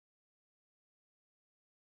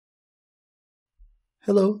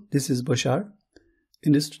Hello, this is Basar.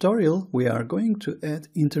 In this tutorial, we are going to add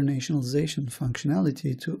internationalization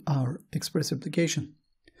functionality to our Express application.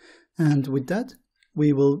 And with that,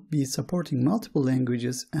 we will be supporting multiple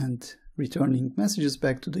languages and returning messages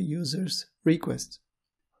back to the user's request.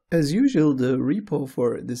 As usual, the repo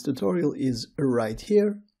for this tutorial is right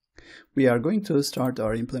here. We are going to start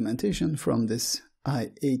our implementation from this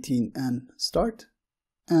i18n start,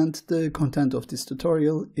 and the content of this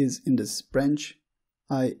tutorial is in this branch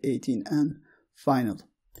i18n final.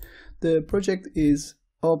 The project is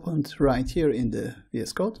opened right here in the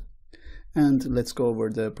VS Code, and let's go over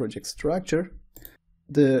the project structure.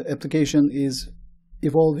 The application is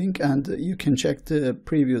evolving, and you can check the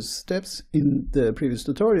previous steps in the previous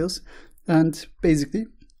tutorials. And basically,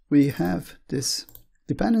 we have this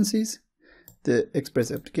dependencies, the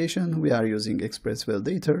Express application. We are using Express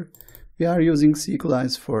validator. We are using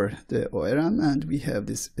SQLize for the ORM, and we have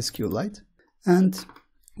this SQLite. And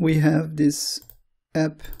we have this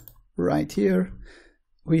app right here.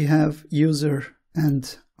 We have user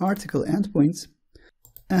and article endpoints.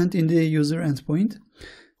 And in the user endpoint,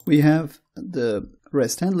 we have the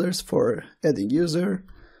REST handlers for adding user,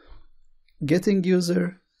 getting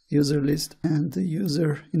user, user list, and the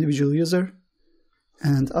user, individual user,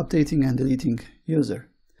 and updating and deleting user.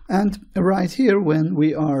 And right here, when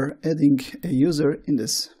we are adding a user in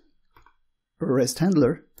this REST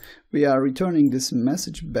handler, we are returning this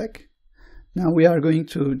message back. Now we are going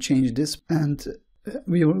to change this, and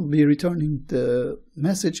we will be returning the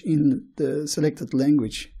message in the selected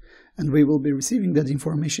language, and we will be receiving that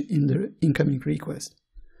information in the incoming request.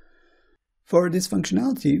 For this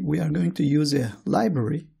functionality, we are going to use a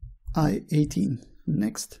library,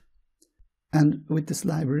 i18next, and with this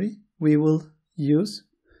library, we will use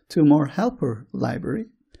two more helper library.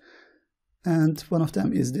 And one of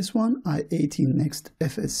them is this one, i18next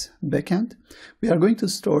fs backend. We are going to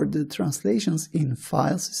store the translations in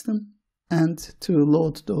file system, and to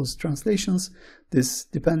load those translations, this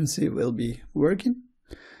dependency will be working.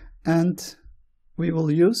 And we will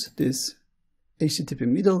use this HTTP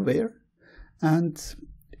middleware, and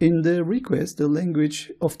in the request, the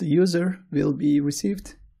language of the user will be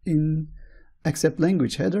received in accept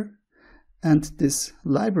language header, and this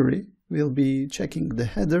library will be checking the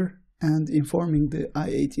header and informing the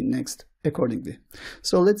i18next accordingly.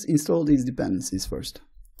 So let's install these dependencies first.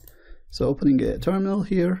 So opening a terminal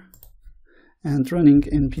here and running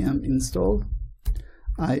npm install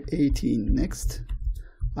i18next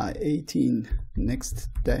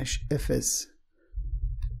i18next-fs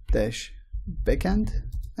backend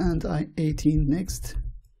and i18next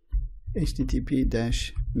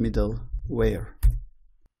http-middleware.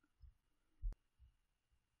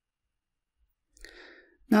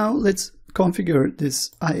 Now let's configure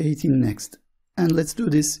this i18next, and let's do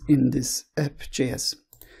this in this app.js.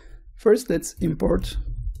 First, let's import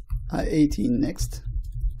i18next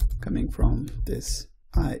coming from this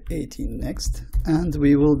i18next, and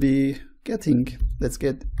we will be let's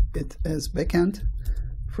get it as backend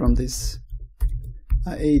from this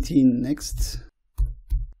i18next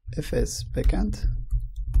fs backend,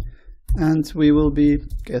 and we will be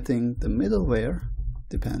getting the middleware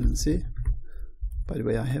dependency. By the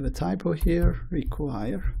way, I have a typo here,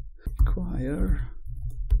 require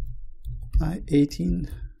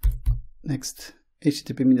i18next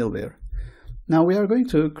HTTP middleware. Now we are going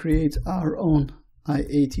to create our own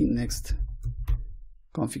i18next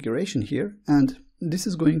configuration here, and this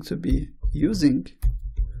is going to be using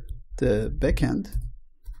the backend,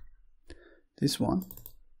 this one,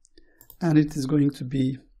 and it is going to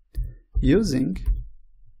be using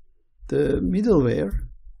the middleware.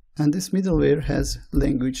 And this middleware has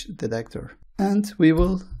language detector, and we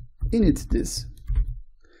will init this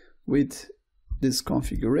with this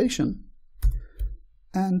configuration,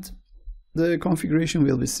 and the configuration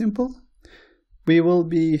will be simple. We will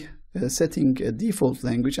be setting a default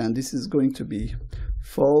language, and this is going to be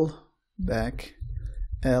fallback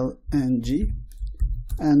LNG,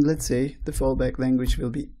 and let's say the fallback language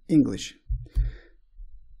will be English.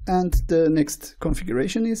 And the next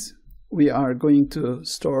configuration is we are going to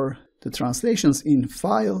store the translations in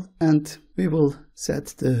file, and we will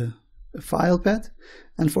set the file path,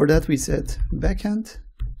 and for that we set backend,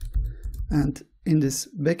 and in this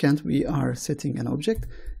backend we are setting an object,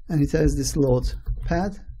 and it has this load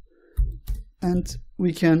path, and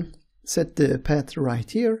we can set the path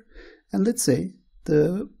right here, and let's say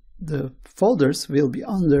the folders will be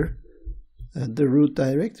under the root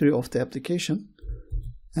directory of the application,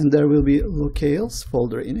 and there will be locales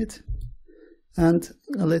folder in it. And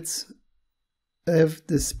let's have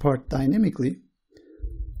this part dynamically,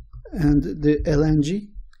 and the LNG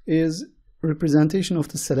is representation of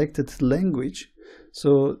the selected language.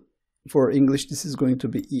 So for English, this is going to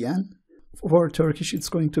be en. For Turkish, it's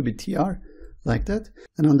going to be tr, like that.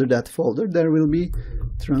 And under that folder, there will be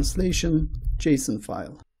translation JSON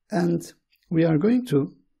file. And we are going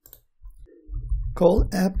to call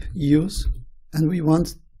app use, and we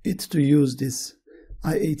want it to use this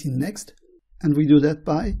i18 next. And we do that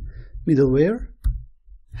by middleware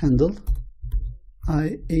handle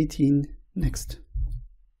i18 next.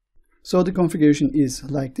 So the configuration is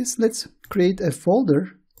like this. Let's create a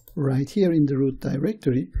folder right here in the root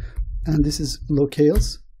directory, and this is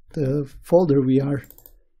locales, the folder we are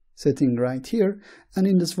setting right here. And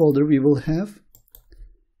in this folder we will have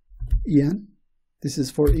en, this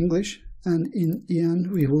is for English, and in en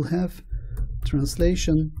we will have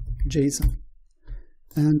translation JSON,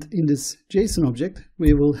 and in this JSON object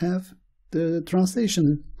we will have the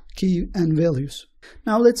translation key and values.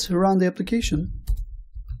 Now let's run the application.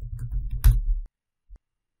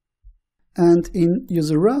 And in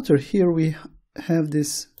user router, here we have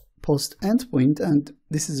this post endpoint, and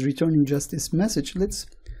this is returning just this message. Let's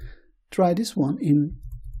try this one in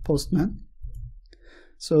Postman.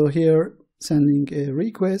 So here, sending a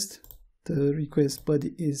request, the request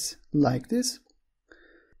body is like this.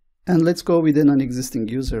 And let's go with an existing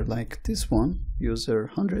user like this one, user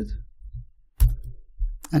 100.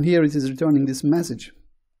 And here it is returning this message.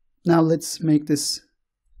 Now let's make this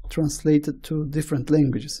translated to different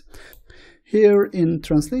languages. Here in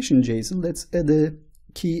translation JSON, let's add a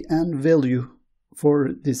key and value for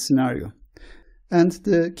this scenario. And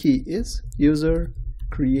the key is user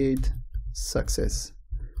create success.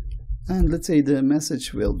 And let's say the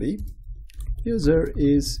message will be user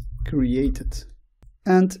is created.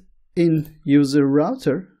 And in user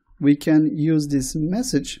router, we can use this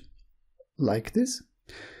message like this.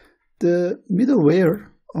 The middleware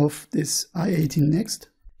of this i18 next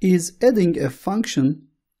is adding a function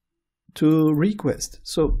to request.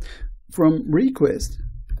 So from request,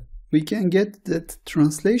 we can get that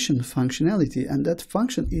translation functionality, and that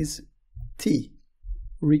function is t,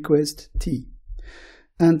 request t.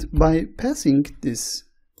 And by passing this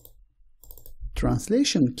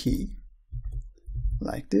translation key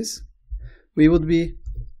like this, we would be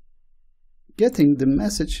getting the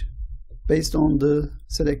message based on the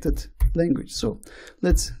selected language. So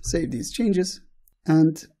let's save these changes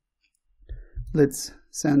and let's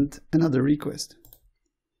send another request.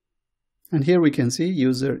 And here we can see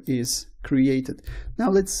user is created. Now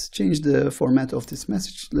let's change the format of this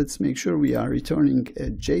message. Let's make sure we are returning a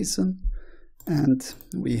JSON, and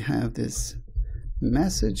we have this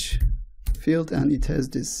message field and it has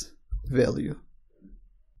this value.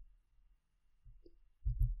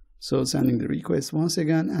 So sending the request once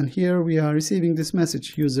again, and here we are receiving this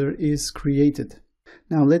message, user is created.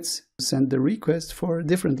 Now let's send the request for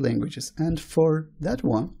different languages, and for that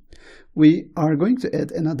one we are going to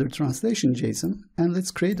add another translation JSON, and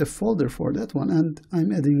let's create a folder for that one. And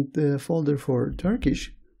I'm adding the folder for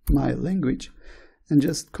Turkish, my language, and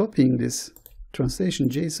just copying this translation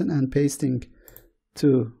JSON and pasting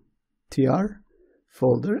to tr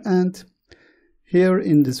folder, and here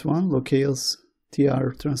in this one locales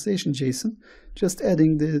tr translation JSON, just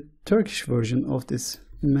adding the Turkish version of this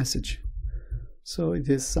message. So it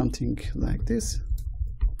is something like this,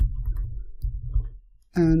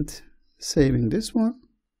 and saving this one.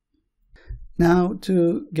 Now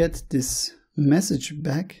to get this message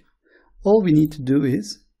back, all we need to do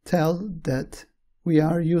is tell that we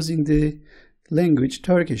are using the language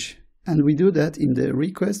Turkish, and we do that in the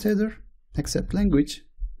request header, accept language,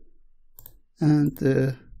 and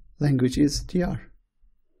the language is tr.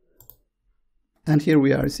 And here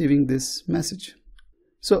we are receiving this message.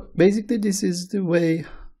 So basically this is the way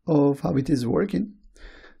of how it is working.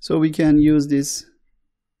 So we can use this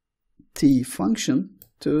t function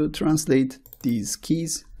to translate these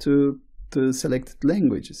keys to the selected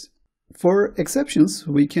languages. For exceptions,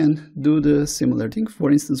 we can do the similar thing.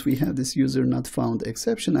 For instance, we have this user not found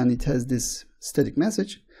exception, and it has this static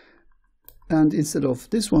message. And instead of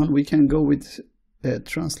this one, we can go with a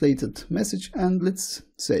translated message, and let's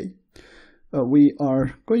say we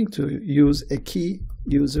are going to use a key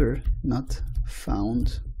user not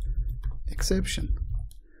found exception,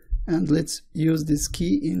 and let's use this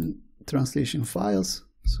key in translation files.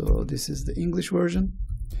 So this is the English version,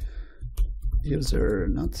 user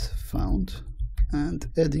not found, and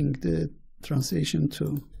adding the translation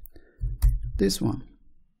to this one.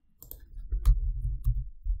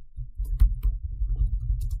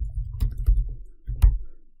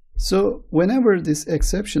 So whenever this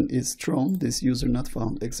exception is thrown, this user not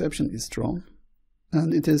found exception is thrown,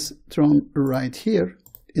 and it is thrown right here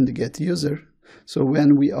in the get user, So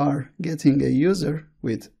when we are getting a user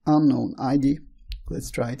with unknown ID,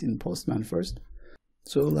 let's try it in Postman first.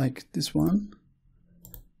 So like this one,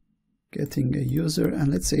 getting a user,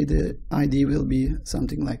 and let's say the ID will be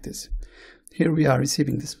something like this. Here we are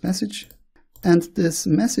receiving this message, and this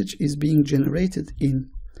message is being generated in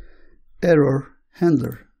error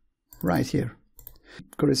handler right here.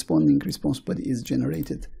 Corresponding response body is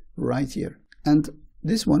generated right here. And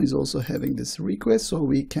this one is also having this request, so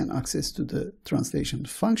we can access to the translation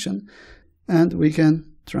function and we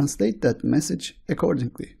can translate that message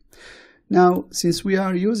accordingly. Now, since we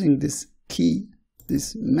are using this key,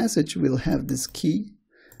 this message will have this key,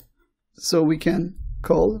 so we can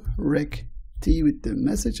call rec t with the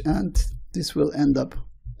message, and this will end up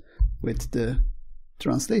with the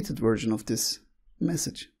translated version of this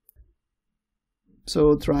message.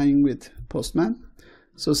 So trying with Postman.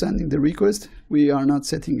 So sending the request, we are not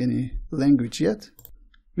setting any language yet.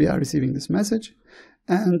 We are receiving this message,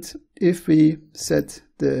 and if we set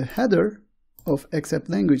the header of accept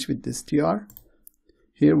language with this tr,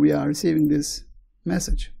 here we are receiving this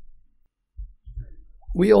message.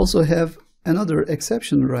 We also have another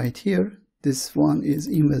exception right here. This one is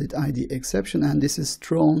Invalid Id Exception, and this is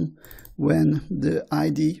thrown when the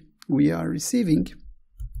ID we are receiving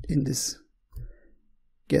in this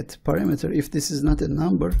get parameter, if this is not a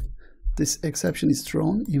number, this exception is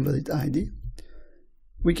thrown, invalid ID.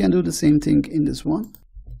 We can do the same thing in this one.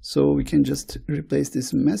 So we can just replace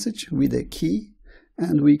this message with a key,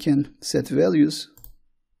 and we can set values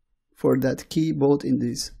for that key both in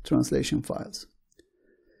these translation files.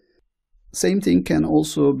 Same thing can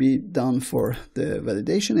also be done for the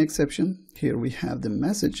validation exception. Here we have the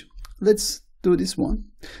message. Let's do this one.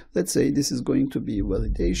 Let's say this is going to be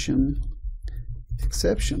validation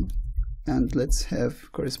exception, and let's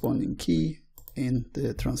have corresponding key in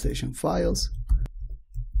the translation files,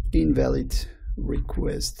 invalid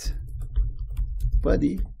request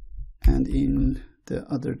body, and in the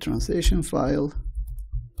other translation file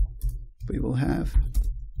we will have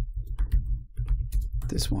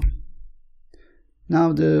this one.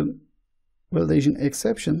 Now the validation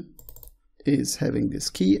exception is having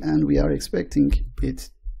this key, and we are expecting it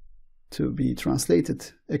to be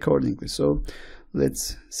translated accordingly. So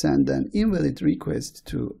let's send an invalid request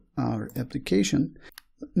to our application.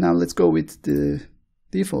 Now let's go with the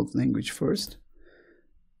default language first,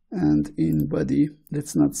 and in body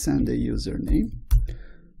let's not send a username.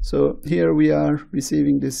 So here we are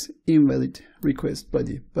receiving this invalid request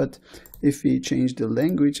body, but if we change the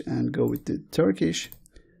language and go with the Turkish,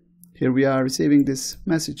 here we are receiving this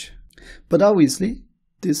message. But obviously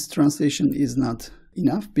this translation is not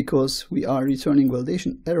enough, because we are returning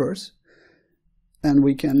validation errors and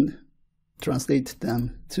we can translate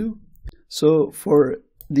them too. So for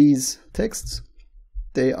these texts,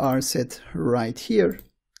 they are set right here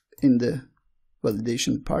in the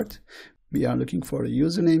validation part. We are looking for a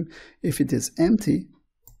username. If it is empty,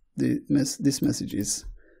 this message is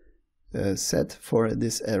set for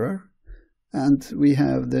this error, and we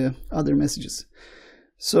have the other messages.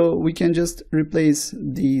 So we can just replace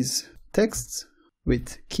these texts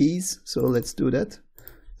with keys. So let's do that.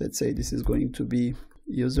 Let's say this is going to be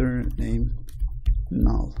username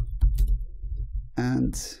null,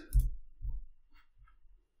 and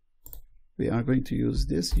we are going to use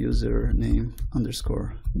this username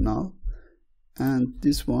underscore null, and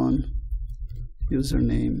this one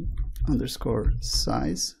username underscore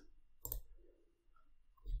size,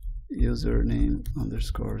 username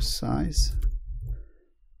underscore size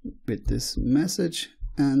with this message.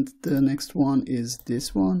 And the next one is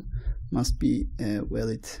this one, must be a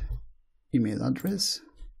valid email address.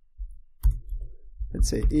 Let's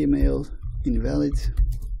say email invalid,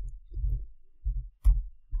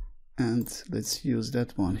 and let's use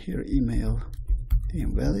that one here, email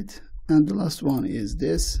invalid. And the last one is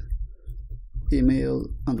this, email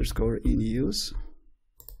underscore in use,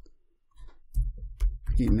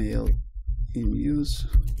 email in use,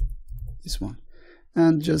 this one.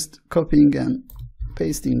 And just copying and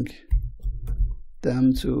pasting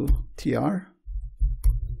them to tr,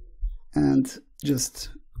 and just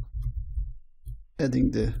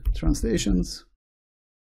adding the translations.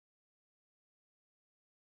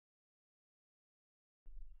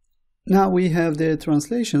 Now we have the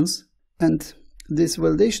translations, and these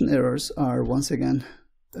validation errors are once again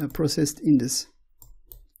processed in this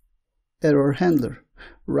error handler.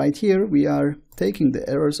 Right here we are taking the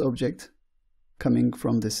errors object coming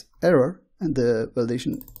from this error, and the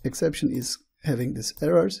validation exception is having these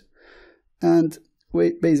errors, and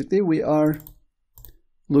basically we are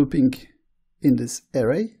looping in this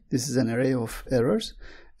array. This is an array of errors,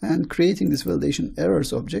 and creating this validation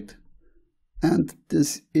errors object and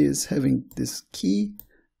this is having this key,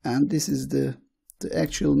 and this is the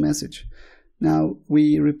actual message. Now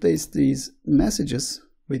we replace these messages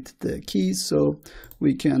with the keys, so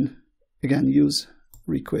we can again use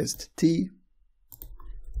request T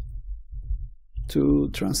to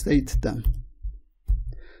translate them.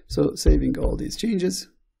 So saving all these changes,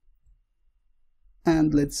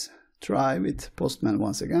 and let's try with Postman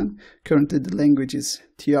once again. Currently the language is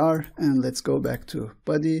TR, and let's go back to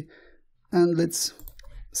body, and let's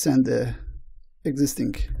send the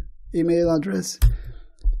existing email address.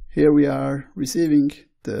 Here we are receiving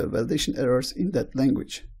the validation errors in that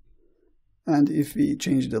language. And if we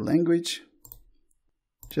change the language,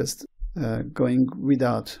 just going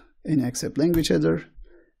without any accept language header,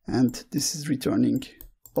 and this is returning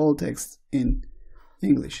all text in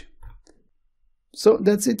English. So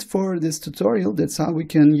that's it for this tutorial. That's how we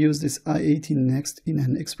can use this i18 Next in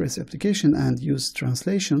an Express application and use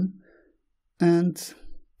translation. And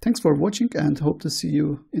thanks for watching, and hope to see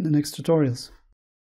you in the next tutorials.